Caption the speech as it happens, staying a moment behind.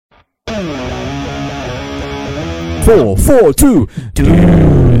4, 4, 2,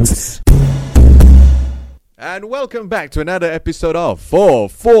 dudes. And welcome back to another episode of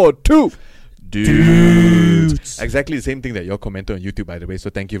 442 Dudes. Exactly the same thing that you commented on YouTube, by the way. So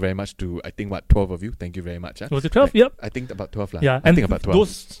thank you very much to, I think, 12 of you. Thank you very much. Was it 12? Yep. I think about 12. Yeah, I think about 12.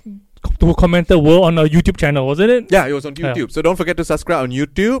 Those who commented were on our YouTube channel, wasn't it? Yeah, it was on YouTube. Yeah. So don't forget to subscribe on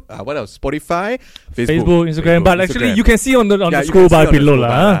YouTube. What else? Spotify, Facebook, Instagram. But actually, you can see on the you scroll can see bar on the below. scroll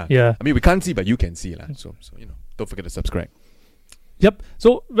bar, Yeah. I mean, we can't see, but you can see. So don't forget to subscribe. Yep.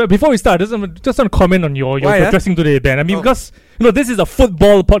 So before we start, just want to comment on your dressing today, Ben. I mean, because this is a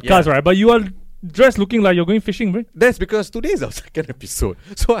football podcast, right? But you are dressed looking like you're going fishing, right? That's because today is our second episode,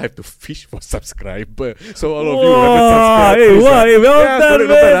 so I have to fish for subscribers. So all of you who haven't subscribed, well done,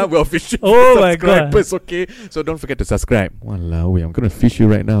 man. We're fishing Oh for my subscribers, okay? So don't forget to subscribe. Walao, I'm gonna fish you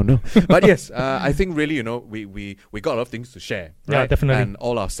right now, no? But yes, I think really, we got a lot of things to share, right? Yeah, definitely. And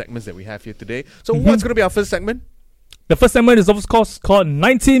all our segments that we have here today. So what's gonna be our first segment? The first segment is of course called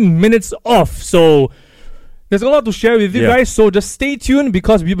 19 Minutes Off. So there's a lot to share with you guys, so just stay tuned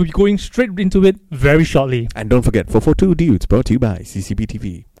because we will be going straight into it very shortly. And don't forget, 442 Dudes, brought to you by CCB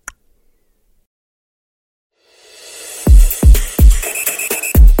TV.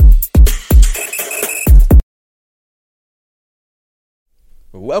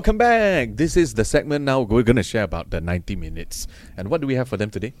 Welcome back. This is the segment now we're going to share about the 90 minutes. And what do we have for them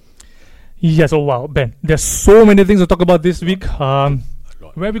today? Yes, oh wow, Ben. There's so many things to talk about this week. Where are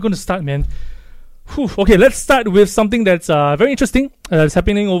we going to start, man? Okay, let's start with something that's very interesting. It's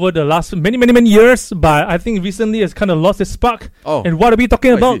happening over the last many years, but I think recently it's kind of lost its spark. Oh. And what are we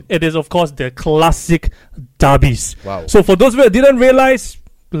talking about? It is, of course, the classic derbies. Wow. So for those who didn't realize,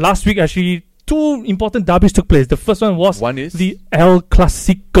 last week actually two important derbies took place. The first one was the El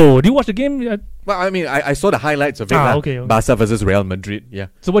Clasico. Did you watch the game? Well, I mean, I saw the highlights of it. Okay. Barca versus Real Madrid. Yeah.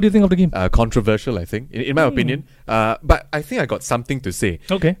 So what do you think of the game? Controversial, I think, in my opinion. But I think I got something to say.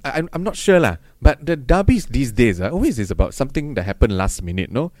 Okay. I'm not sure lah. But the derbies these days always is about something that happened last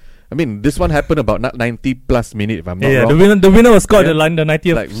minute, no? I mean, this one happened about 90 plus minute, if I'm not wrong. Yeah, the winner was scored at the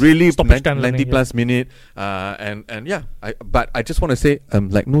 90th. Like really 90 plus yeah. minute. And yeah. But I just want to say,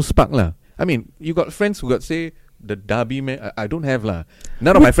 no spark lah. I mean, you got friends who got say the derby, man. I don't have lah.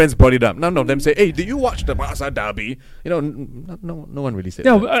 None of my friends brought it up. None of them say, "Hey, did you watch the Barca derby?" No one really said.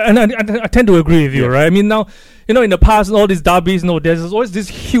 Yeah, that. and I tend to agree with you, right? I mean, now, in the past, all these derbies, there's always this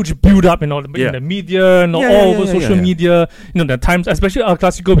huge build-up, in the media, all over social media. The times, especially El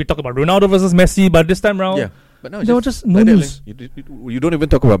Clasico, we talk about Ronaldo versus Messi, but this time around. Yeah. But no, there was just no news. You don't even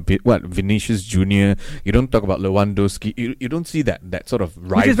talk about Vinicius Jr. You don't talk about Lewandowski. You don't see that sort of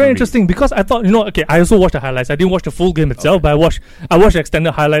rivalry. Which is very interesting because I thought, I also watched the highlights. I didn't watch the full game itself, but I watched the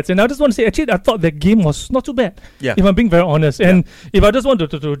extended highlights. And I just want to say, actually, I thought the game was not too bad. Yeah. If I'm being very honest. And if I just want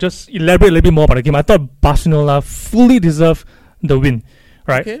to just elaborate a little bit more about the game, I thought Barcelona fully deserved the win.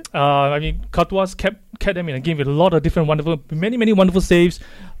 Right. Okay. I mean, Courtois kept them in a game with a lot of different many wonderful saves.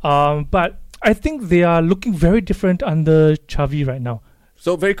 But I think they are looking very different under Xavi right now.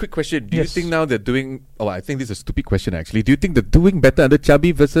 So, very quick question. Do you think now they're doing... Oh, I think this is a stupid question, actually. Do you think they're doing better under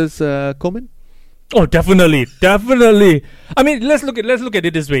Xavi versus Koeman? Oh, definitely. I mean, let's look at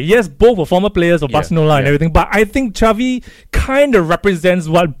it this way. Yes, both were former players of Barcelona and everything, but I think Xavi kind of represents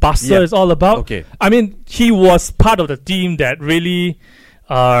what Barca is all about. Okay. I mean, he was part of the team that really...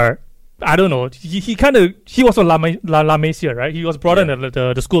 I don't know. He was from La Masia, right? He was brought in at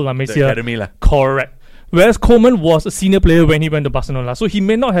the school La Masia. The academy lah. Correct. Whereas Koeman was a senior player when he went to Barcelona, so he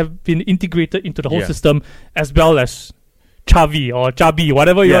may not have been integrated into the whole system as well as Xavi or Xabi,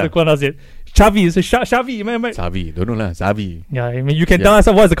 whatever you want to pronounce it. Xavi is Xavi, am I right? Xavi, don't know lah. Xavi. Yeah, I mean, you can tell us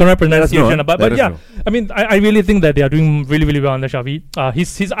what's the correct pronunciation, but yeah, I mean, I really think that they are doing really, really well under Xavi.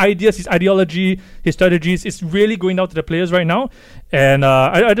 His ideas, his ideology, his strategies is really going out to the players right now, and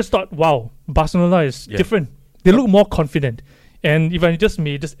I just thought, wow, Barcelona is different. They look more confident. And if I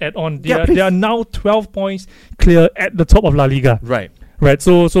may just add on, they are now 12 points clear at the top of La Liga. Right.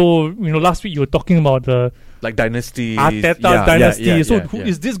 So last week you were talking about the dynasty, Arteta dynasty.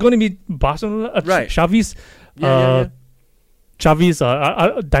 Is this going to be Barcelona? Right. Xavi's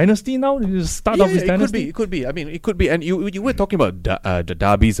dynasty now? The start of his dynasty? It could be. I mean, it could be. And you were talking about the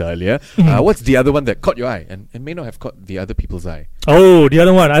derbies earlier. What's the other one that caught your eye and may not have caught the other people's eye? Oh, the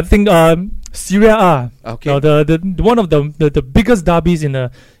other one. I think Serie A. Okay. The one of the biggest derbies in the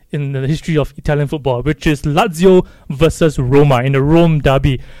history of Italian football, which is Lazio versus Roma in the Rome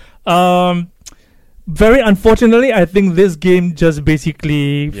derby. Very unfortunately, I think this game just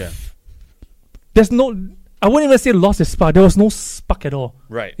basically there's no... I wouldn't even say lost his spark. There was no spark at all,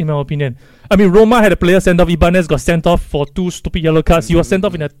 right? In my opinion. I mean, Roma had a player sent off. Ibanez got sent off for 2 stupid yellow cards. He was sent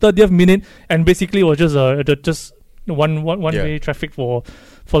off in the 30th minute, and basically was just one-way traffic for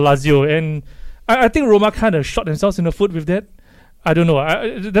Lazio, and I think Roma kind of shot themselves in the foot with that. I don't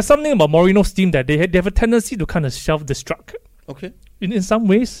know. There's something about Mourinho's team that they have a tendency to kind of self-destruct. Okay. In some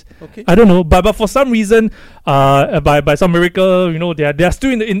ways, okay. I don't know, but for some reason, by some miracle, they are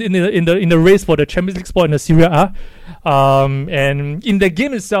still in the race for the Champions League spot in the Serie A. And in the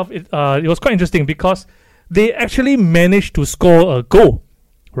game itself, it was quite interesting because they actually managed to score a goal,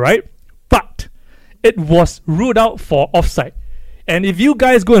 right? But it was ruled out for offside. And if you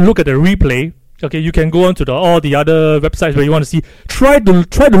guys go and look at the replay, okay, you can go on to all the other websites where you want to see. Try to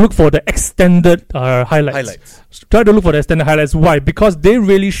look for the extended highlights. Try to look for the extended highlights. Why? Because they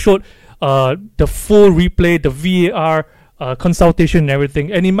really showed the full replay, the VAR consultation and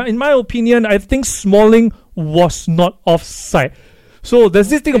everything. And in my opinion, I think Smalling was not offside. So there's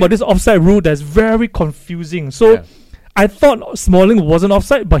this thing about this offside rule that's very confusing. So I thought Smalling wasn't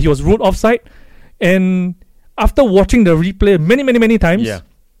offside, but he was ruled offside. And after watching the replay many times,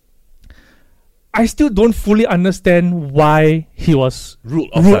 I still don't fully understand why he was ruled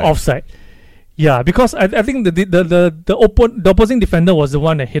offside. Yeah, because I think the opposing defender was the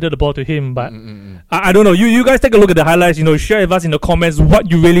one that headed the ball to him. But I don't know. You guys take a look at the highlights. Share with us in the comments what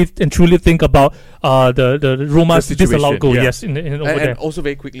you really and truly think about the Roma's disallowed goal. Yeah. Yes, and also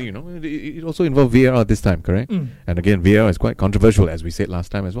very quickly, it also involved VAR this time, correct? And again, VAR is quite controversial, as we said last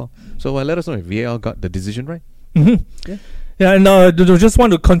time as well. So let us know if VAR got the decision right. Yeah. Yeah, and just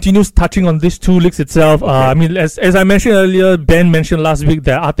want to continue touching on these two leagues itself. Okay. I mean, as I mentioned earlier, Ben mentioned last week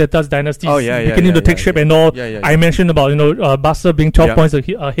that Arteta's dynasty is beginning to take shape and all. I mentioned about Barca being 12 points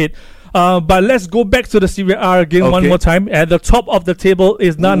ahead. But let's go back to the Serie A again one more time. At the top of the table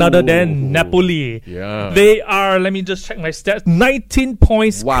is none other than Napoli. Yeah. They are, let me just check my stats, 19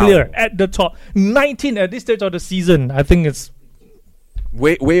 points clear at the top. 19 at this stage of the season. I think it's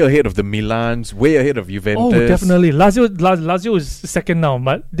way ahead of the Milans, way ahead of Juventus. Oh, definitely. Lazio is second now,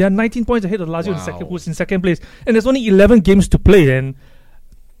 but they are 19 points ahead of Lazio who's in second place. And there's only 11 games to play. And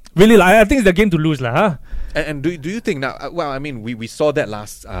really, I think it's the game to lose. And do you think now, I mean, we saw that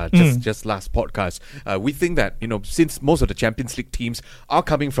last just last podcast. We think that, since most of the Champions League teams are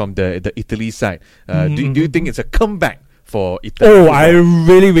coming from the Italy side, do you think it's a comeback for Italy? Oh, I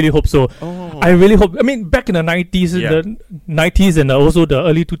really hope so. I really hope. I mean, back in the 90s, and also the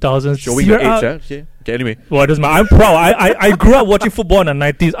early 2000s. Showing your age, Okay, anyway. Well, it doesn't matter. I'm proud. I grew up watching football in the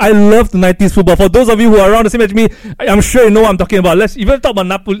 90s. I loved the 90s football. For those of you who are around the same age as me, I'm sure you know what I'm talking about. Let's even talk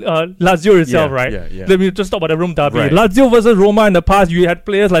about Lazio itself, right? Let me just talk about the Rome derby. Right. Lazio versus Roma in the past, you had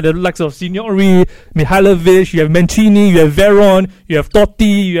players like the likes of Signori, Mihailovic, you have Mancini, you have Veron, you have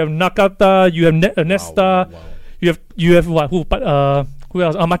Totti, you have Nakata, you have Nesta. Wow. You have what? Who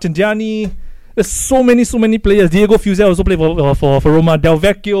else? Marcangiani. There's so many players. Diego Fusel also played for Roma. Del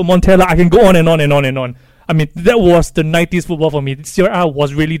Vecchio, Montella. I can go on and on and on and on. I mean, that was the 90s football for me. Serie A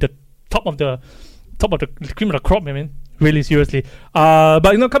was really the top of the cream of the crop, man. Really, seriously.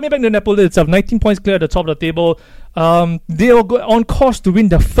 But coming back to Napoli itself, 19 points clear at the top of the table. They are on course to win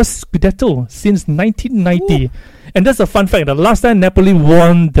their first Scudetto since 1990. Ooh. And that's a fun fact. The last time Napoli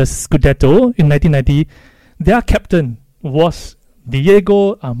won the Scudetto in 1990, their captain was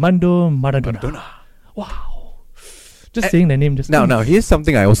Diego Armando Maradona. Wow. Just saying the name just now here's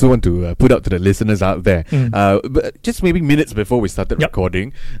something I also want to put out to the listeners out there. But just maybe minutes before we started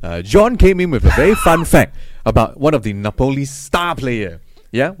recording, John came in with a very fun fact about one of the Napoli star player.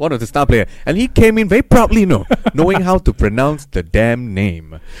 Yeah, one of the star player. And he came in very proudly, knowing how to pronounce the damn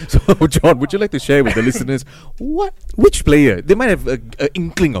name. So, John, would you like to share with the listeners which player? They might have an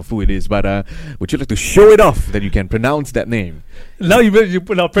inkling of who it is, but would you like to show it off that you can pronounce that name? Now you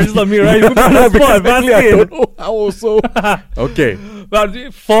put out pressure on me, right? You put on the spot, I don't know how also. Okay.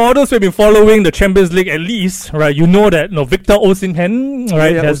 Well, for those who have been following the Champions League at least, right, you know that Victor Osimhen,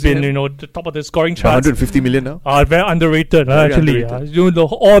 right, has been the top of the scoring charts. 150 million now. Very underrated, actually.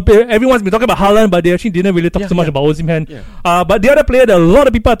 Everyone's been talking about Haaland, but they actually didn't really talk so much about Osimhen. Yeah. But the other player that a lot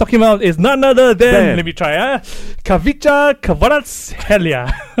of people are talking about is none other than, let me try, Kavica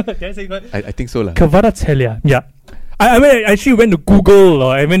Kvaratskhelia. Can I say it? I think so. Kvaratskhelia, yeah. I actually went to Google,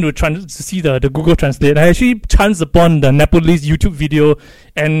 or I went to see the Google Translate. I actually chanced upon the Napoli's YouTube video,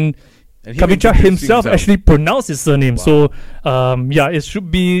 and Kavica himself actually pronounced his surname. Wow. So, it should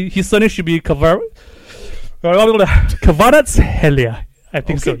be, his surname should be Kvaratskhelia. I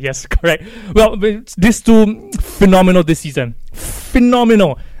think so. Yes, correct. Well, these two, phenomenal this season.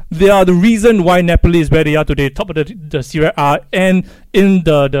 Phenomenal. They are the reason why Napoli is where they are today, top of the Serie A, and in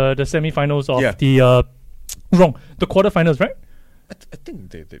the semi-finals of the quarterfinals, right? I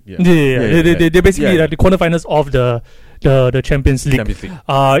think they're basically like the quarterfinals of the the Champions League. Champions League.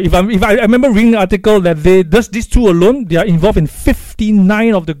 If I remember reading an article that these two alone, they are involved in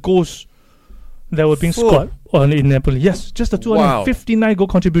 59 of the goals that were being scored in Napoli. Yes, just the two. Wow. 59 goal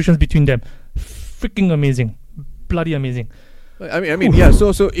contributions between them. Freaking amazing. Bloody amazing. I mean, yeah.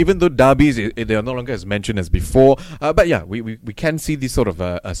 So even though derbies they are no longer as mentioned as before, but yeah, we can see these sort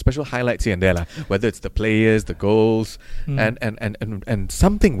of special highlights here and there, whether it's the players, the goals, and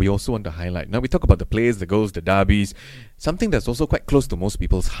something we also want to highlight. Now we talk about the players, the goals, the derbies. Something that's also quite close to most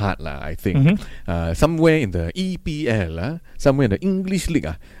people's heart, I think. Somewhere in the EPL, somewhere in the English League,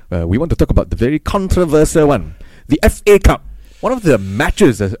 we want to talk about the very controversial one, the FA Cup. One of the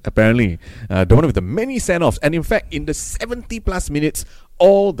matches, apparently, the one with the many send-offs. And in fact, in the 70 plus minutes,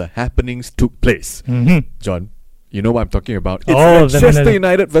 all the happenings took place. John, you know what I'm talking about. It's Manchester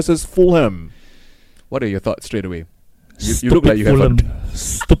United versus Fulham. What are your thoughts straight away? You look like you Fulham. have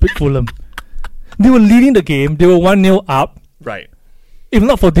Stupid Fulham. They were leading the game. They were 1-0 up. Right. If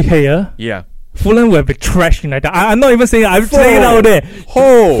not for De Gea, Yeah. Fulham would have been trash United. I'm not even saying it. I'm saying it out there.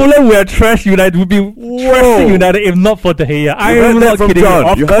 Fulham were trash United. Would be trashing United if not for De Gea. I'm not kidding.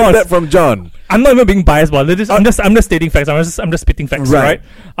 John. You heard that from John. I'm not even being biased about it. I'm just stating facts. I'm just spitting facts, right?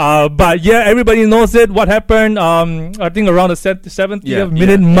 But yeah, everybody knows it. What happened? I think around the 70th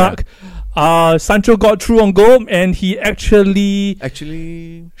minute mark. Sancho got through on goal, and he actually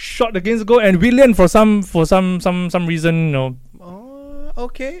shot against the goal. And Willian, for some reason,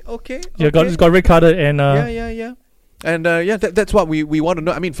 Okay. got red carded, and yeah. And that's what we want to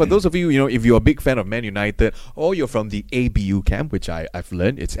know. I mean, for those of you, if you're a big fan of Man United, or you're from the ABU camp, which I've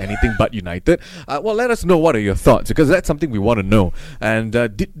learned it's anything but United, well, let us know what are your thoughts, because that's something we want to know. And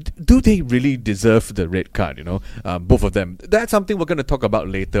do they really deserve the red card? Both of them. That's something we're going to talk about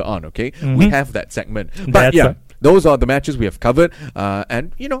later on. Okay, we have that segment. But That's right. Those are the matches we have covered.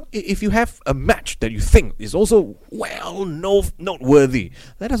 And, if you have a match that you think is also noteworthy,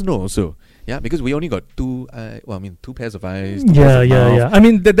 let us know also. Yeah, because we only got two pairs of eyes. Yeah. I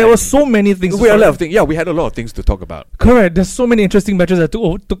mean, there were so many things. We had a lot of things. Yeah, we had a lot of things to talk about. Correct. There's so many interesting matches that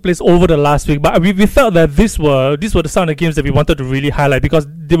took place over the last week. But we felt that these were the sound of games that we wanted to really highlight, because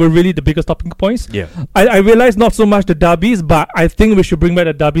they were really the biggest talking points. Yeah. I realized not so much the derbies, but I think we should bring back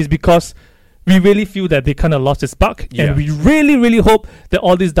the derbies, because we really feel that they kind of lost its spark, and we really, really hope that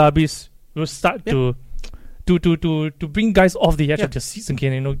all these derbies will start to bring guys off the edge of the season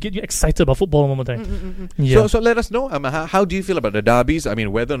again, get you excited about football one more time. So let us know. How do you feel about the derbies? I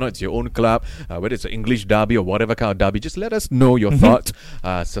mean, whether or not it's your own club, whether it's an English derby or whatever kind of derby, just let us know your thoughts.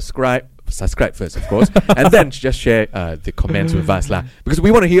 Subscribe first, of course, and then just share the comments with us, because we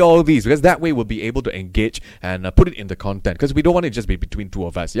want to hear all these, because that way we'll be able to engage and put it in the content, because we don't want it just be between two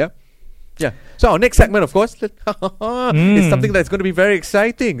of us. Yeah. So our next segment, of course, is something that's going to be very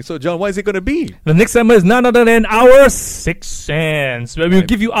exciting. So, John, what is it going to be? The next segment is none other than our Sixth Sense, where we'll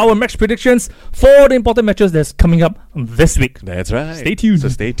give you our match predictions for the important matches that's coming up this week. That's right. Stay tuned. So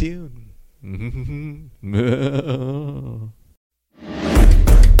stay tuned.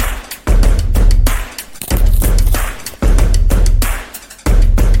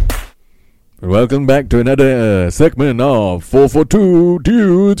 Welcome back to another segment of 442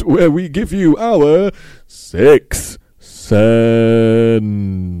 Dudes, where we give you our Sixth Sense.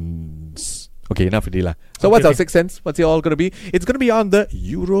 Okay, enough of it. So what's our Sixth Sense? What's it all going to be? It's going to be on the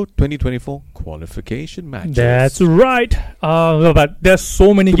Euro 2024 qualification matches. That's right. But there's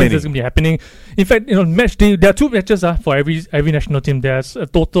so many games that's going to be happening. In fact, match day, there are 2 matches for every national team. There's a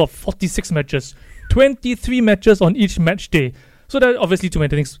total of 46 matches, 23 matches on each match day. So there are obviously too many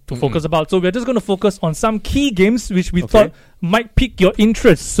things to focus about. So we're just going to focus on some key games which we thought might pique your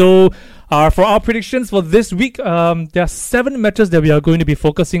interest. So for our predictions for this week, there are 7 matches that we are going to be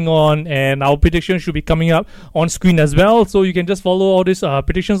focusing on, and our predictions should be coming up on screen as well. So you can just follow all these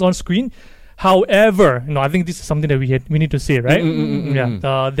predictions on screen. However, I think this is something that we need to say, right?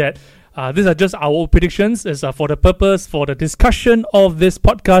 That these are just our predictions. It's for the purpose, for the discussion of this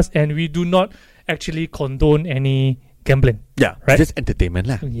podcast, and we do not actually condone any gambling. Yeah, right? Just entertainment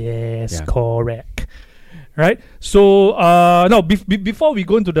lah. Yes, correct. Right. So now before we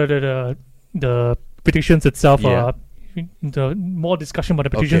go into the predictions itself, the more discussion about the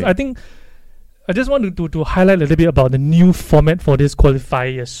predictions, I think I just want to highlight a little bit about the new format for this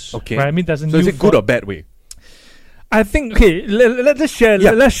qualifiers. Okay. Right? I mean, there's a new. So is it good or bad way? I think let's share.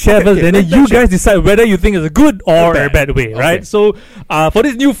 Yeah. Let's share Okay, then let's you share. guys decide whether you think it's a good or a bad way, right? Okay. So, for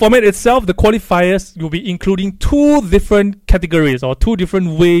this new format itself, the qualifiers will be including two different categories or two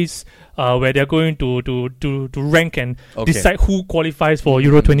different ways where they're going to rank and decide who qualifies for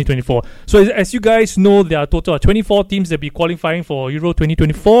Euro 2024. So as you guys know, there are a total of 24 teams that will be qualifying for Euro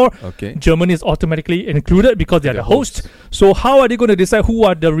 2024. Okay. Germany is automatically included because they're the host. So how are they going to decide who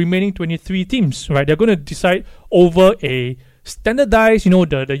are the remaining 23 teams, right? They're going to decide over a standardized,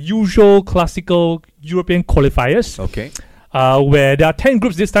 the usual classical European qualifiers. Okay. Where there are 10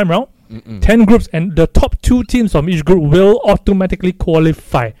 groups this time round. 10 groups, and the top 2 teams from each group will automatically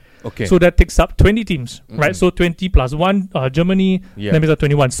qualify. Okay. So that takes up 20 teams, right? So 20 plus 1, Germany, that makes up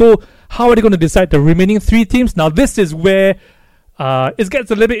 21. So how are they going to decide the remaining 3 teams? Now, this is where it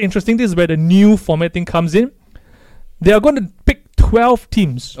gets a little bit interesting. This is where the new formatting comes in. They are going to pick 12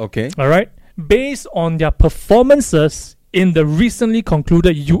 teams. Okay. All right. Based on their performances in the recently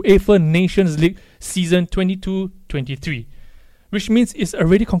concluded UEFA Nations League season 22-23, which means it's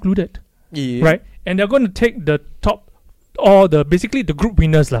already concluded, right? And they're going to take the top, or basically the group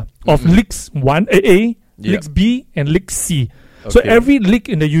winners of Leagues 1A, Leagues B, and League C. So every league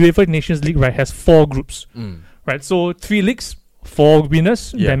in the UEFA Nations League, right, has 4 groups, right? So 3 leagues, 4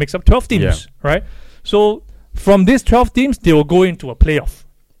 winners, that makes up 12 teams, right? So from these 12 teams, they will go into a playoff,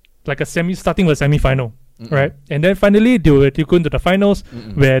 like starting with a semi-final. Right, and then finally they will go into the finals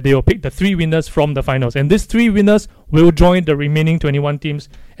where they will pick the 3 winners from the finals, and these 3 winners will join the remaining 21 teams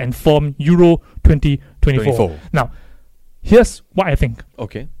and form Euro 2024. Now, here's what I think.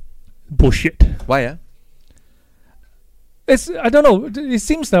 Okay. Bullshit. Why? I don't know. It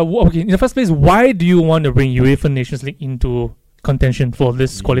seems that in the first place, why do you want to bring UEFA Nations League into contention for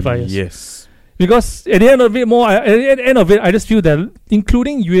this qualifiers? Yes. Because at the end of it, I just feel that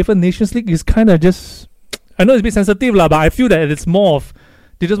including UEFA Nations League is kind of just. I know it's a bit sensitive, but I feel that it's more of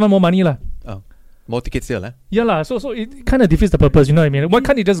they just want more money. Oh. More tickets here. Yeah, so it kind of defeats the purpose, you know what I mean? Why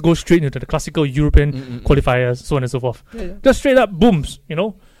can't you just go straight into the classical European qualifiers, so on and so forth? Just straight up booms,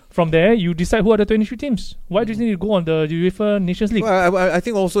 From there, you decide who are the 23 teams. Why do you need to go on the UEFA Nations League? Well, I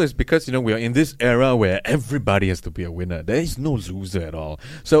think also it's because, we are in this era where everybody has to be a winner. There is no loser at all.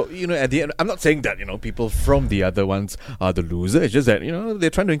 So, at the end, I'm not saying that, people from the other ones are the loser. It's just that,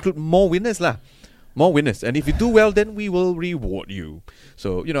 they're trying to include more winners More winners, and if you do well, then we will reward you.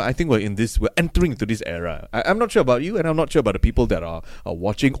 So, I think we're entering into this era. I'm not sure about you, and I'm not sure about the people that are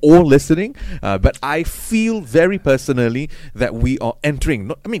watching or listening, but I feel very personally that we are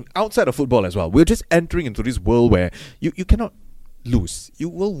entering, outside of football as well, we're just entering into this world where you cannot lose. You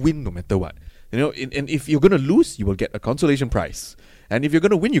will win no matter what. And if you're going to lose, you will get a consolation prize. And if you're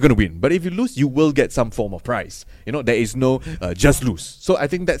going to win, you're going to win. But if you lose, you will get some form of prize. There is no just lose. So I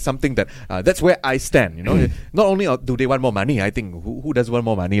think that's something that's where I stand. Not only do they want more money, I think who does want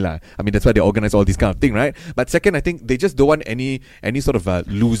more money lah? That's why they organize all this kind of thing, right? But second, I think they just don't want any sort of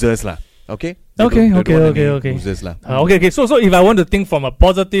losers lah. Okay. Okay. Losers lah. Okay. So if I want to think from a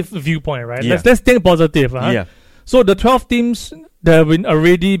positive viewpoint, right? Let's think positive. Yeah. So the 12 teams that have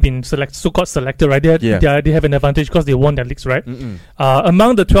already been so-called selected, right? They have an advantage because they won their leagues, right?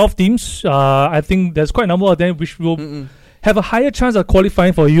 Among the 12 teams, I think there's quite a number of them which will have a higher chance of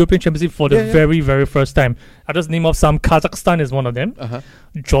qualifying for European Championship for the very, very first time. I'll just name off some. Kazakhstan is one of them.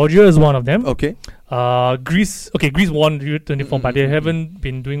 Georgia is one of them. Okay. Greece won Euro 24, but they haven't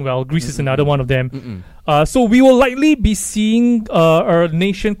been doing well. Greece is another one of them. So we will likely be seeing our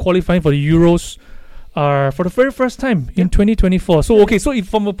nation qualifying for the Euros for the very first time in 2024. So so if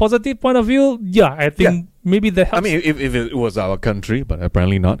from a positive point of view, I think maybe that helps. If it was our country, but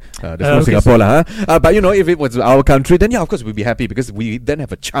apparently not. There's no Singapore lah. But if it was our country, then of course we'd be happy because we then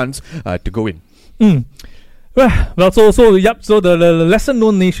have a chance to go in. Well, so the lesser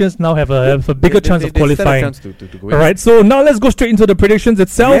known nations now have a bigger chance of qualifying. To go in. All right, so now let's go straight into the predictions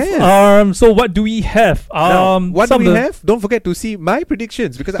itself. Yes. So what do we have? What do we have? Don't forget to see my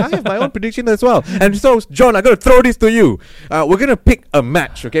predictions because I have my own prediction as well. And so, John, I'm going to throw this to you. We're going to pick a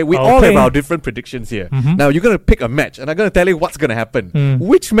match, okay? We all have our different predictions here. Now, you're going to pick a match, and I'm going to tell you what's going to happen.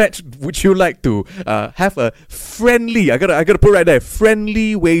 Which match would you like to have a friendly, I got to put right there,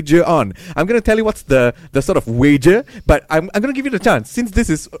 friendly wager on? I'm going to tell you what's the sort of wager, but I'm going to give you the chance since this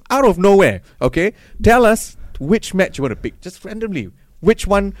is out of nowhere. Okay, tell us which match you want to pick, just randomly. Which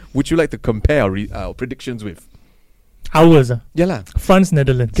one would you like to compare our predictions with? Ours, France,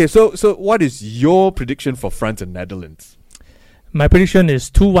 Netherlands. Okay, so what is your prediction for France and Netherlands? My prediction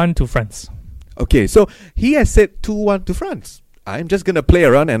is 2-1 to France. Okay, so he has said 2-1 to France. I'm just gonna play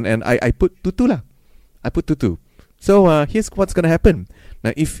around and I put 2-2 lah. I put 2-2. So here's what's gonna happen.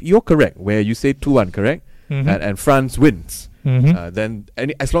 Now, if you're correct, where you say 2-1, correct? and France wins, then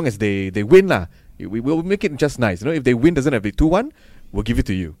as long as they win lah, we will make it just nice. If they win doesn't have to be 2-1, we'll give it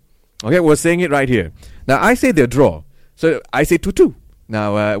to you. Okay, we're saying it right here. Now I say they draw, so I say 2-2.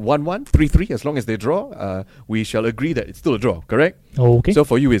 Now 1-1, 3-3. As long as they draw, we shall agree that it's still a draw. Correct? Okay. So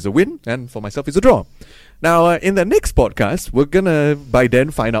for you it's a win, and for myself it's a draw. Now in the next podcast, we're gonna by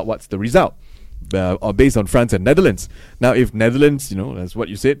then find out what's the result. Or based on France and Netherlands. Now, if Netherlands, that's what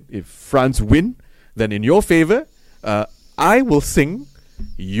you said, if France win, then in your favor, I will sing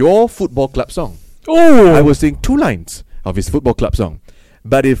your football club song. Oh! I will sing 2 lines of his football club song.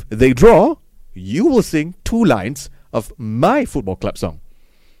 But if they draw, you will sing 2 lines of my football club song.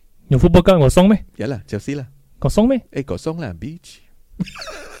 Your football club got song meh? Yeah lah, Chelsea lah. Got song meh? Got song lah, beach.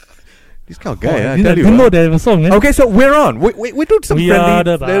 This kind of guy, I tell you. didn't know there was a song. Okay, so we're on. We do some we friendly. Are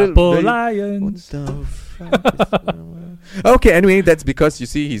the Purple Lions. Okay, anyway, that's because you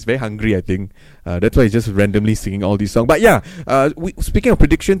see he's very hungry. I think that's why he's just randomly singing all these songs. But yeah, speaking of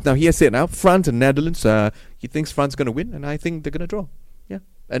predictions, now he has said France and Netherlands. He thinks France is going to win, and I think they're going to draw. Yeah,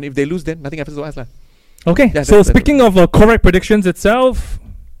 and if they lose, then nothing happens to us lah. Okay, yeah, so speaking of correct predictions itself.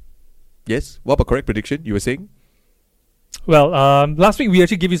 Yes, what about correct prediction? You were saying. Well, last week we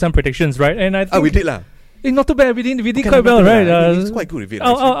actually gave you some predictions, right? And I think we did lah. Not too bad. We did quite well, right? It's quite good with it.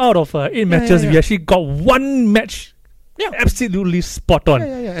 Out of 8 matches, we actually got 1 match. Yeah, absolutely spot on.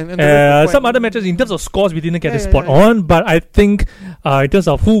 And some other matches, in terms of scores, we didn't get it spot on. But I think in terms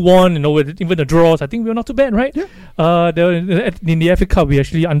of who won, even the draws, I think we were not too bad, right? Yeah. In the FA Cup, we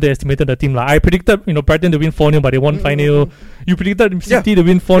actually underestimated the team. I predicted, Brighton to win 4-0, but they won 5-0. You predicted City to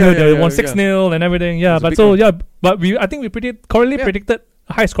win 4-0, they won 6-0 and everything. Yeah, but I think we predicted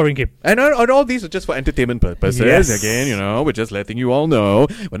a high scoring game. And all these are just for entertainment purposes. Yes. Again, we're just letting you all know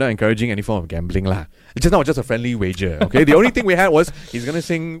we're not encouraging any form of gambling lah. It's just a friendly wager. Okay, the only thing we had was he's gonna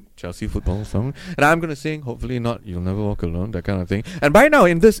sing Chelsea football song, and I'm gonna sing hopefully not You'll Never Walk Alone, that kind of thing. And by now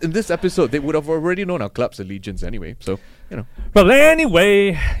in this episode, they would have already known our club's allegiance anyway. So Well,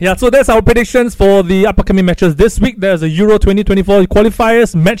 anyway, so that's our predictions for the upcoming matches this week. There's a Euro 2024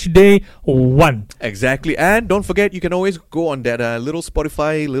 qualifiers, match day 1. Exactly, and don't forget you can always go on that little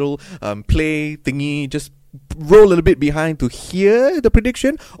Spotify play thingy, just roll a little bit behind to hear the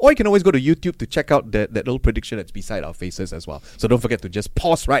prediction, or you can always go to YouTube to check out that little prediction that's beside our faces as well. So don't forget to just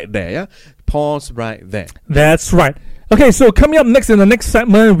pause right there. Yeah, pause right there. That's right. Okay, so coming up next in the next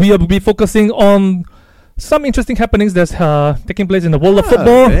segment, we will be focusing on some interesting happenings that's taking place in the world of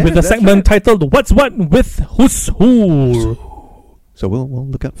football with the segment titled "What's What with Who's Who." So we'll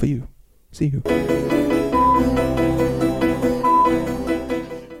look out for you. See you.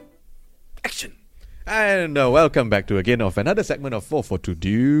 Action. And welcome back to another segment of 442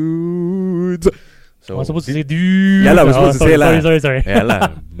 Dudes. So I was supposed to say dude. Yeah, I was supposed to say lah. Sorry. Yeah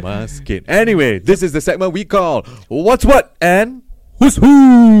lah, musket. Anyway, this is the segment we call What's What and Who's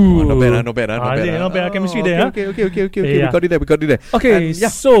Who. Oh, not bad, not bad. Not bad. Chemistry there. Okay. We got it there. Okay,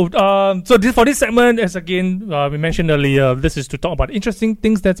 so for this segment, as again we mentioned earlier, this is to talk about interesting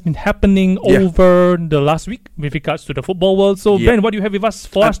things that's been happening over the last week with regards to the football world. So Ben, what do you have with us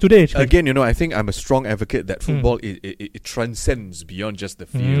for us today? Actually? Again, I think I'm a strong advocate that football it transcends beyond just the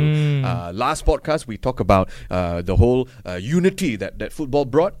field. Last podcast we talked about the whole unity that football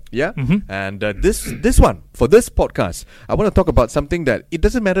brought. Yeah, and this one for this podcast, I want to talk about something that it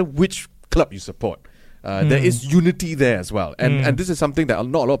doesn't matter which club you support. There is unity there as well, and this is something that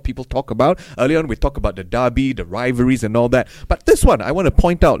not a lot of people talk about. Earlier on, we talked about the derby, the rivalries, and all that. But this one, I want to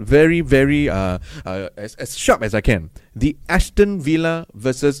point out very, very as sharp as I can: the Aston Villa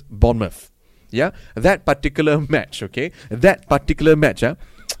versus Bournemouth. Yeah, that particular match. Okay,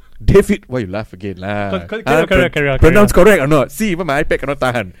 David, why you laugh again lah? Correct. Pronounce correct or not? See, even my iPad cannot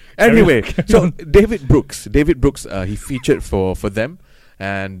tahan. Anyway, so David Brooks, he featured for them,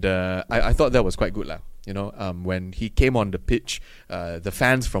 and I thought that was quite good lah. When he came on the pitch, the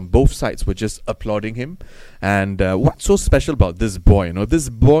fans from both sides were just applauding him. And what's so special about this boy? This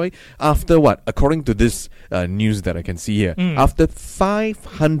boy, after what? According to this news that I can see here, after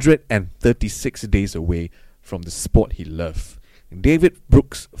 536 days away from the sport he loved, David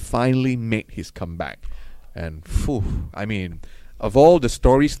Brooks finally made his comeback. And of all the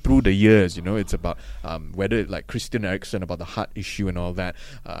stories through the years, it's about whether like Christian Eriksen about the heart issue and all that,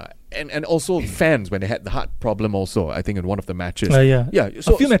 and also fans when they had the heart problem also, I think in one of the matches.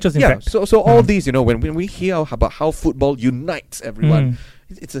 So a few matches in fact. So all these, when we hear about how football unites everyone,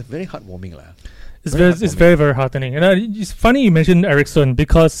 it's a very heartwarming lah. It's very, very heartening. And it's funny you mentioned Eriksen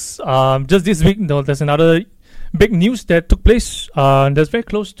because just this week, there's another big news that took place. That's very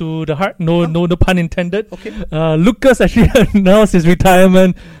close to the heart. No pun intended. Okay. Lucas actually announced his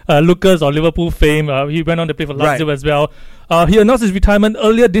retirement. Lucas, or Liverpool fame, he went on to play for Lazio as well. He announced his retirement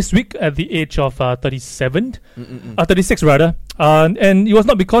earlier this week at the age of 36 rather. And it was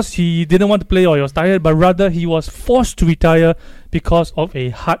not because he didn't want to play or he was tired, but rather he was forced to retire because of a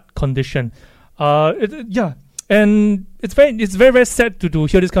heart condition. And it's very sad to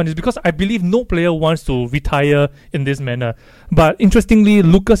hear this kind of news, because I believe no player wants to retire in this manner. But interestingly,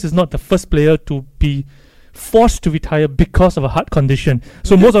 Lucas is not the first player to be forced to retire because of a heart condition.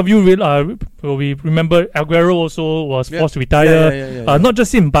 So most of you will remember Aguero also was forced to retire. Not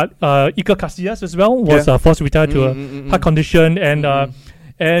just him, but Iker Casillas as well was forced to retire to a heart condition.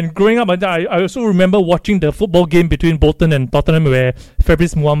 And growing up, I also remember watching the football game between Bolton and Tottenham where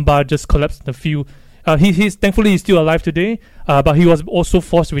Fabrice Muamba just collapsed in the field. He's thankfully he's still alive today, but he was also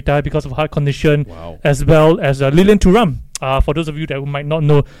forced to retire because of heart condition, as well as Lilian Thuram. For those of you that might not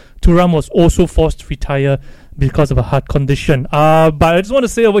know, Thuram was also forced to retire because of a heart condition. But I just want to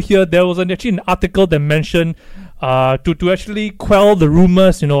say over here, there was actually an article that mentioned to actually quell the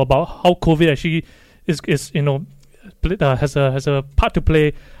rumors, about how COVID actually is has a part to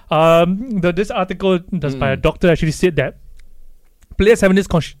play. This article by a doctor actually said that players having this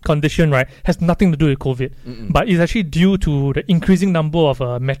condition, right, has nothing to do with COVID, but it's actually due to the increasing number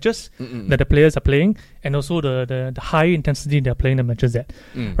of matches that the players are playing, and also the high intensity they're playing the matches at,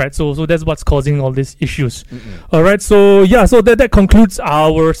 right? So that's what's causing all these issues. All right, so that concludes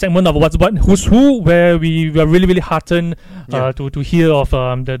our segment of What's What, Who's Who, where we were really heartened to hear of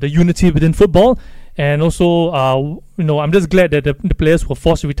the unity within football. And also, I'm just glad that the players who were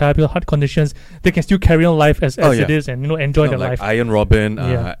forced to retire because of heart conditions, they can still carry on life as it is, and enjoy their life. Iron Robin,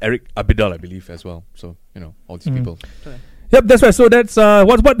 Eric Abidal, I believe, as well. So all these people. Yep, that's right. So that's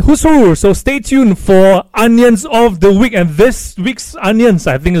who's who. So stay tuned for Onions of the Week, and this week's Onions,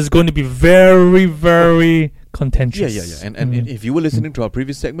 I think, is going to be very, very contentious. Yeah. And if you were listening to our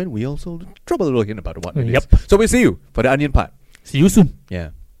previous segment, we also troubled a little hint about what it is. So we'll see you for the onion part. See you soon.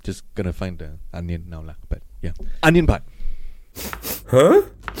 Yeah. Just gonna find the onion now lah. But yeah, onion part. Huh?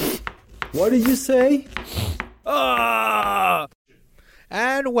 What did you say? And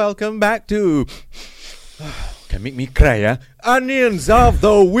welcome back to can make me cry, Onions of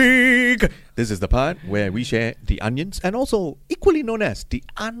the Week. This is the part where we share the onions and also equally known as the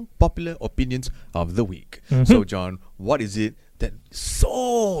unpopular opinions of the week. So John, what is it that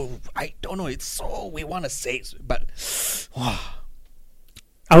I don't know, it's so we want to say, but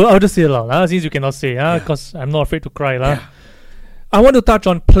I'll just say it loud, since you cannot say, because I'm not afraid to cry. I want to touch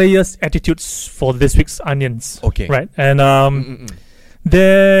on players' attitudes for this week's Onions. Okay. Right? And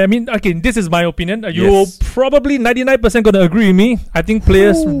this is my opinion. You're probably 99% going to agree with me. I think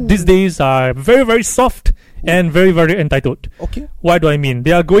players these days are very, very soft and very, very entitled. Okay. Why do I mean?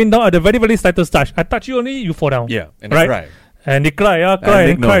 They are going down at the very, very slightest touch. I touch you only, you fall down. Yeah. And right? Cry. And they cry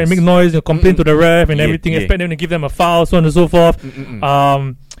and make noise, complain to the ref and everything, expect them to give them a foul, so on and so forth.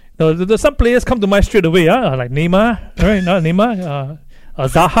 Some players come to mind straight away, like Neymar, right? Neymar.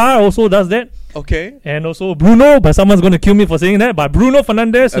 Zaha also does that. Okay. And also Bruno, but someone's going to kill me for saying that. But Bruno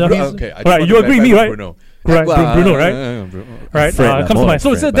Fernandes. Right, you agree with me, right? Bruno. Right, Bruno, right? Right, comes to mind.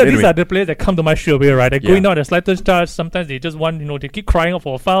 So these are the players that come to mind straight away, right? They're going down the slightest charge. Sometimes they just want, they keep crying out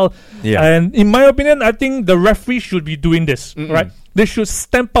for a foul. Yeah. And in my opinion, I think the referee should be doing this, right? They should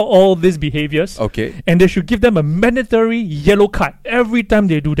stamp out all these behaviors. Okay. And they should give them a mandatory yellow card every time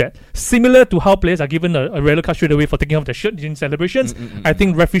they do that. Similar to how players are given a yellow card straight away for taking off their shirt in celebrations. I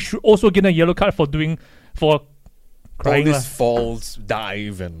think referees should also get a yellow card for crying. All these falls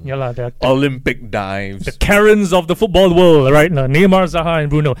dive and the Olympic dives. The Karens of the football world, right? Neymar, Zaha, and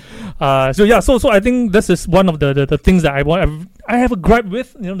Bruno. So I think this is one of the things that I have a gripe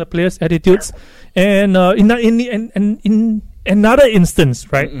with, the players' attitudes. And in another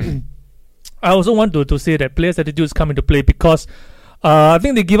instance, right? I also want to say that players' attitudes come into play because I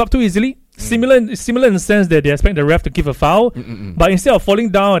think they give up too easily. Similar in the sense that they expect the ref to give a foul, but instead of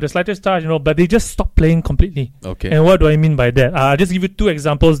falling down at the slightest touch, but they just stop playing completely. Okay. And what do I mean by that? I'll just give you two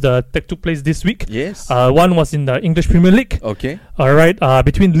examples that took place this week. Yes. One was in the English Premier League. Okay. All right.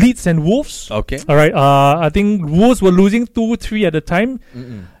 Between Leeds and Wolves. Okay. All right. I think Wolves were losing 2-3 at the time.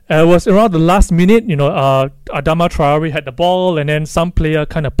 It was around the last minute. Adama Traore had the ball, and then some player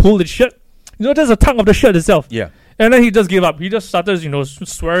kind of pulled his shirt. Just a tug of the shirt itself. Yeah. And then he just gave up. He just started,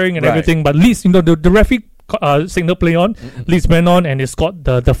 swearing and everything. But Leeds, the referee signal play on. Leeds went on and they scored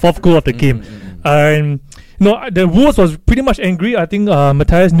the fourth goal of the game. And the Wolves was pretty much angry. I think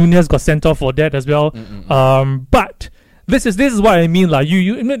Matthias Nunes got sent off for that as well. But This is what I mean, like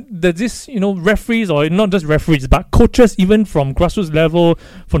there's this referees, or not just referees but coaches, even from grassroots level,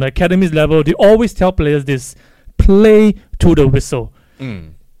 from the academies level, they always tell players this: play to the whistle.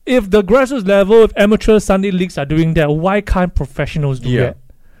 If the grassroots level, if amateur Sunday leagues are doing that, why can't professionals do that?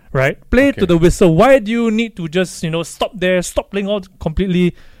 Right? Play to the whistle. Why do you need to just stop there, stop playing out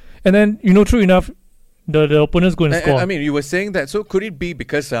completely, and then true enough, the opponents go and score. I mean, you were saying that. So could it be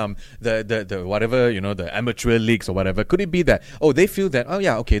because the whatever the amateur leagues or whatever? Could it be that they feel that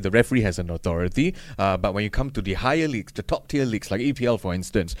the referee has an authority, but when you come to the higher leagues, the top tier leagues like EPL for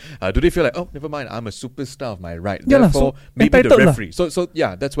instance, do they feel like never mind, I'm a superstar of my right, therefore maybe the referee. So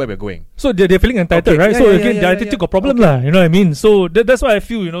that's where we're going. So they're feeling entitled, right? So again, the attitude got problem lah. You know what I mean? So that's why I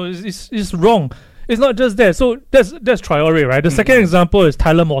feel it's wrong. It's not just that. So that's Traore, right? The second example is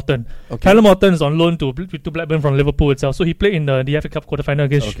Tyler Morton. Tyler Morton is on loan to Blackburn from Liverpool itself. So he played in the FA Cup quarterfinal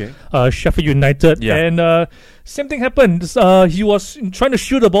against Sheffield United. Yeah. And same thing happened. He was trying to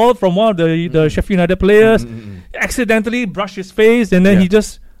shoot the ball from one of the Sheffield United players, accidentally brushed his face, and then he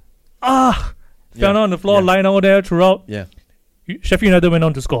just fell down on the floor, lying out there throughout. Yeah. Sheffield United went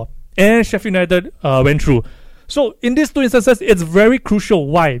on to score. And Sheffield United went through. So in these two instances, it's very crucial.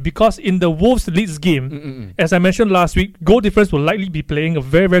 Why? Because in the Wolves-Leeds game, as I mentioned last week, goal difference will likely be playing a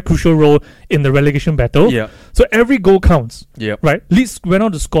very, very crucial role in the relegation battle. Yeah. So every goal counts. Yeah. Right? Leeds went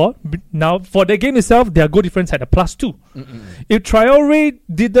on to score. Now, for their game itself, their goal difference had a +2. If Traore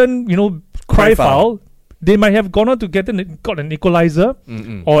didn't, cry foul, they might have gone on to got an equalizer,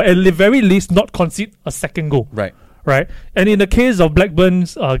 or at the very least not concede a second goal. Right, and in the case of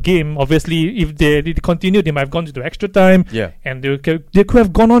Blackburn's game, obviously, if they continued, they might have gone to extra time. Yeah, and they could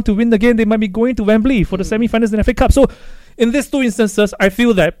have gone on to win the game. They might be going to Wembley for the semi-finals in the FA Cup. So, in these two instances, I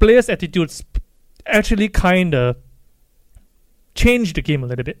feel that players' attitudes actually kind of changed the game a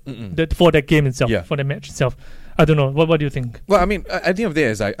little bit for that game itself, for the match itself. I don't know. What do you think? Well, I mean, at the end of the day,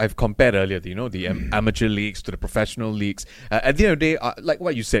 as I've compared earlier, the amateur leagues to the professional leagues. At the end of the day, like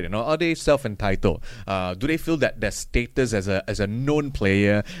what you said, are they self-entitled? Do they feel that their status as a known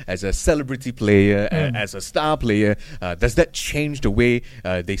player, as a celebrity player, as a star player, does that change the way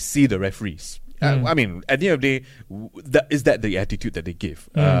they see the referees? I mean, at the end of the day, is that the attitude that they give?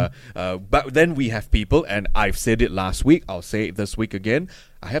 But then we have people, and I've said it last week, I'll say it this week again,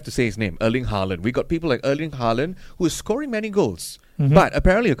 I have to say his name, Erling Haaland. We got people like Erling Haaland who is scoring many goals. But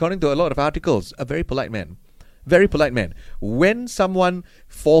apparently, according to a lot of articles, a very polite man. Very polite man. When someone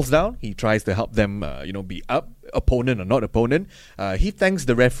falls down, he tries to help them, be up, opponent or not opponent. He thanks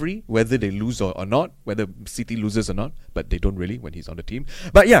the referee, whether they lose or not, whether City loses or not. But they don't really when he's on the team.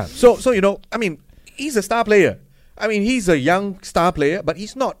 But yeah, so I mean, he's a star player. I mean, he's a young star player, but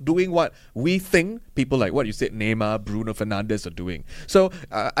he's not doing what we think people like what you said, Neymar, Bruno Fernandes are doing. So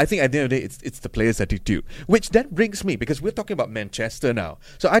I think at the end of the day, it's the player's attitude. Which then brings me, because we're talking about Manchester now.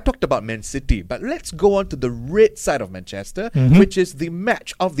 So I talked about Man City, but let's go on to the red side of Manchester, which is the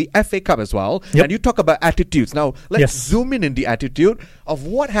match of the FA Cup as well. Yep. And you talk about attitudes. Now, let's zoom in the attitude of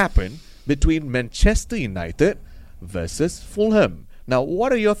what happened between Manchester United versus Fulham. Now,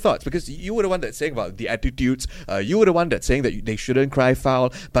 what are your thoughts? Because you were the one that's saying about the attitudes. You were the one that's saying that they shouldn't cry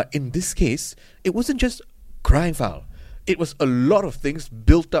foul. But in this case, it wasn't just crying foul. It was a lot of things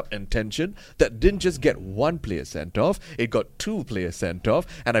built up in tension that didn't just get one player sent off. It got two players sent off.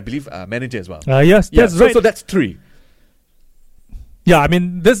 And I believe manager as well. Yes, that's right. So that's three. Yeah, I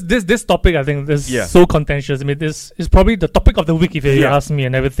mean, this topic, I think, is so contentious. I mean, this is probably the topic of the week, if you ask me,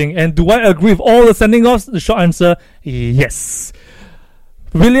 and everything. And do I agree with all the sending offs? The short answer, yes.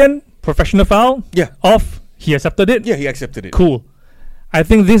 Willian, professional foul. Yeah. Off. He accepted it. Yeah, he accepted it. Cool. I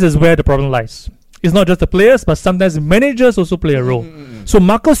think this is where the problem lies. It's not just the players, but sometimes managers also play a role. So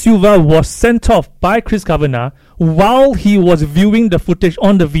Marco Silva was sent off by Chris Kavanagh while he was viewing the footage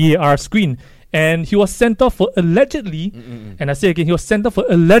on the VAR screen. And he was sent off for allegedly, and I say again, he was sent off for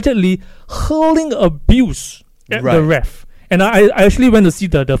allegedly hurling abuse at the ref. And I actually went to see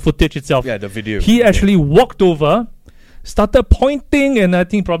the footage itself. Yeah, the video. He actually walked over, started pointing, and I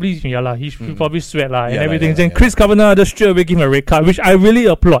think probably he probably sweat and everything. Then Chris Kavanagh just straight away gave him a red card, which I really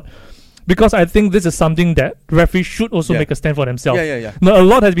applaud, because I think this is something that referees should also make a stand for themselves. Now, a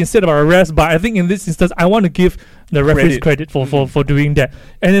lot has been said about arrests, but I think in this instance, I want to give the referees credit for doing that.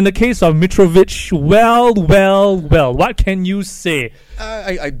 And in the case of Mitrovic, well, what can you say?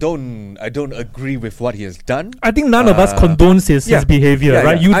 I don't agree with what he has done. I think none of us condones his behavior,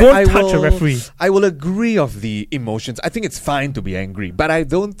 right? You don't touch a referee. I will agree of the emotions. I think it's fine to be angry, but I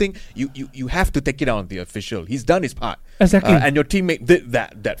don't think you have to take it out on the official. He's done his part. Exactly. And your teammate did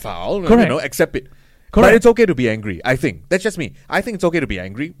that foul. Correct. Accept it. But it's okay to be angry, I think. That's just me. I think it's okay to be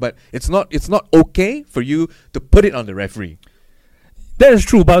angry, but it's not okay for you to put it on the referee. That is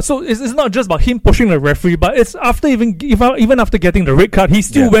true, but so it's not just about him pushing the referee, but it's after even after getting the red card, he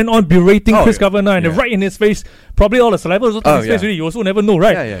still went on berating Chris Kavanagh and right in his face. Probably all the saliva was on his face. Really, you also never know,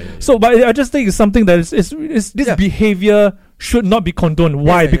 right? Yeah. So, but I just think it's something that is this behavior should not be condoned.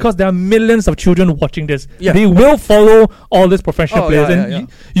 Why? Because there are millions of children watching this. They will follow all these professional players, and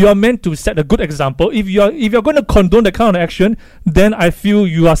you are meant to set a good example. If you're going to condone that kind of action, then I feel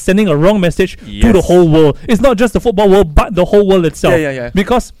you are sending a wrong message to the whole world. It's not just the football world, but the whole world itself.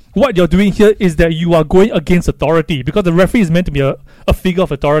 Because what you're doing here is that you are going against authority, because the referee is meant to be a figure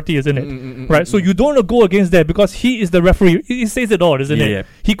of authority, isn't it? Right? So you don't go against that because he is the referee. He says it all, isn't it?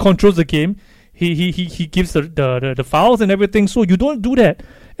 He controls the game. He gives the fouls and everything. So you don't do that.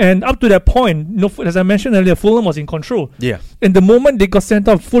 And up to that point, as I mentioned earlier, Fulham was in control. And the moment they got sent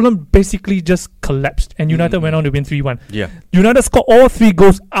off, Fulham basically just collapsed, and United went on to win 3-1. United scored all 3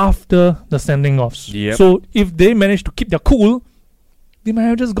 goals after the sending offs. So if they managed to keep their cool, they might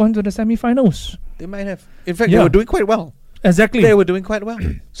have just gone to the semi-finals. They might have. In fact, they were doing quite well. Exactly. They were doing quite well.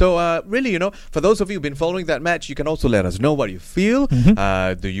 So, really, for those of you who've been following that match, you can also let us know what you feel.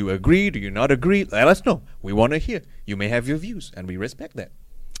 Do you agree? Do you not agree? Let us know. We want to hear. You may have your views, and we respect that.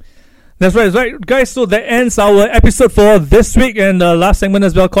 That's right, guys. So that ends our episode for this week, and the last segment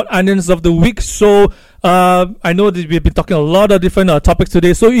as well, called Onions of the Week. So I know that we've been talking a lot of different topics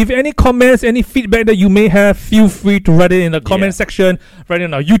today. So if any comments, any feedback that you may have, feel free to write it in the comment section, write it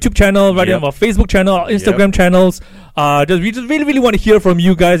on our YouTube channel, write it on our Facebook channel, our Instagram channels. We just really want to hear from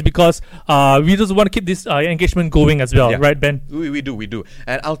you guys, because we just want to keep this engagement going as well, right, Ben? We do.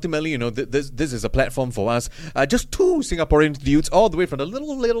 And ultimately, this is a platform for us. Just 2 Singaporean dudes all the way from the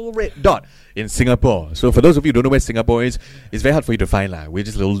little red dot in Singapore. So for those of you who don't know where Singapore is, it's very hard for you to find. We're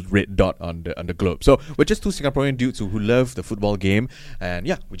just a little red dot on the globe. So we're just 2 Singaporean dudes who love the football game. And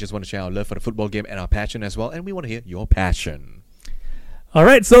we just want to share our love for the football game and our passion as well. And we want to hear your passion.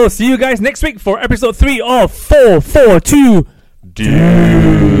 Alright, so see you guys next week for episode 3 of 442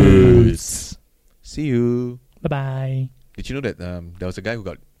 Dudes. See you. Bye-bye. Did you know that there was a guy who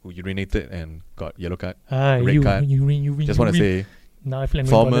urinated and got yellow card? Red card. Just want to say, now I feel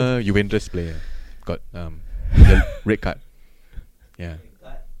former Juventus player got red card. Yeah.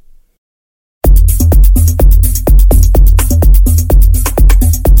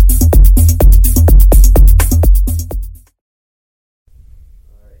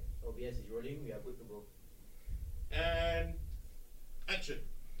 OBS is rolling, we are good to go. And action.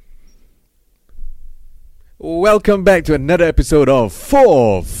 Welcome back to another episode of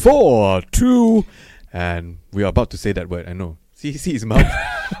 442. And we are about to say that word, I know. See his mouth.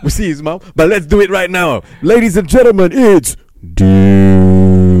 We see his mouth. But let's do it right now. Ladies and gentlemen, it's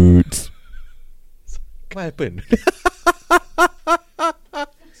Dudes. What happened?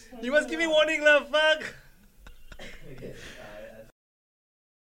 You must give me warning, lah, fuck.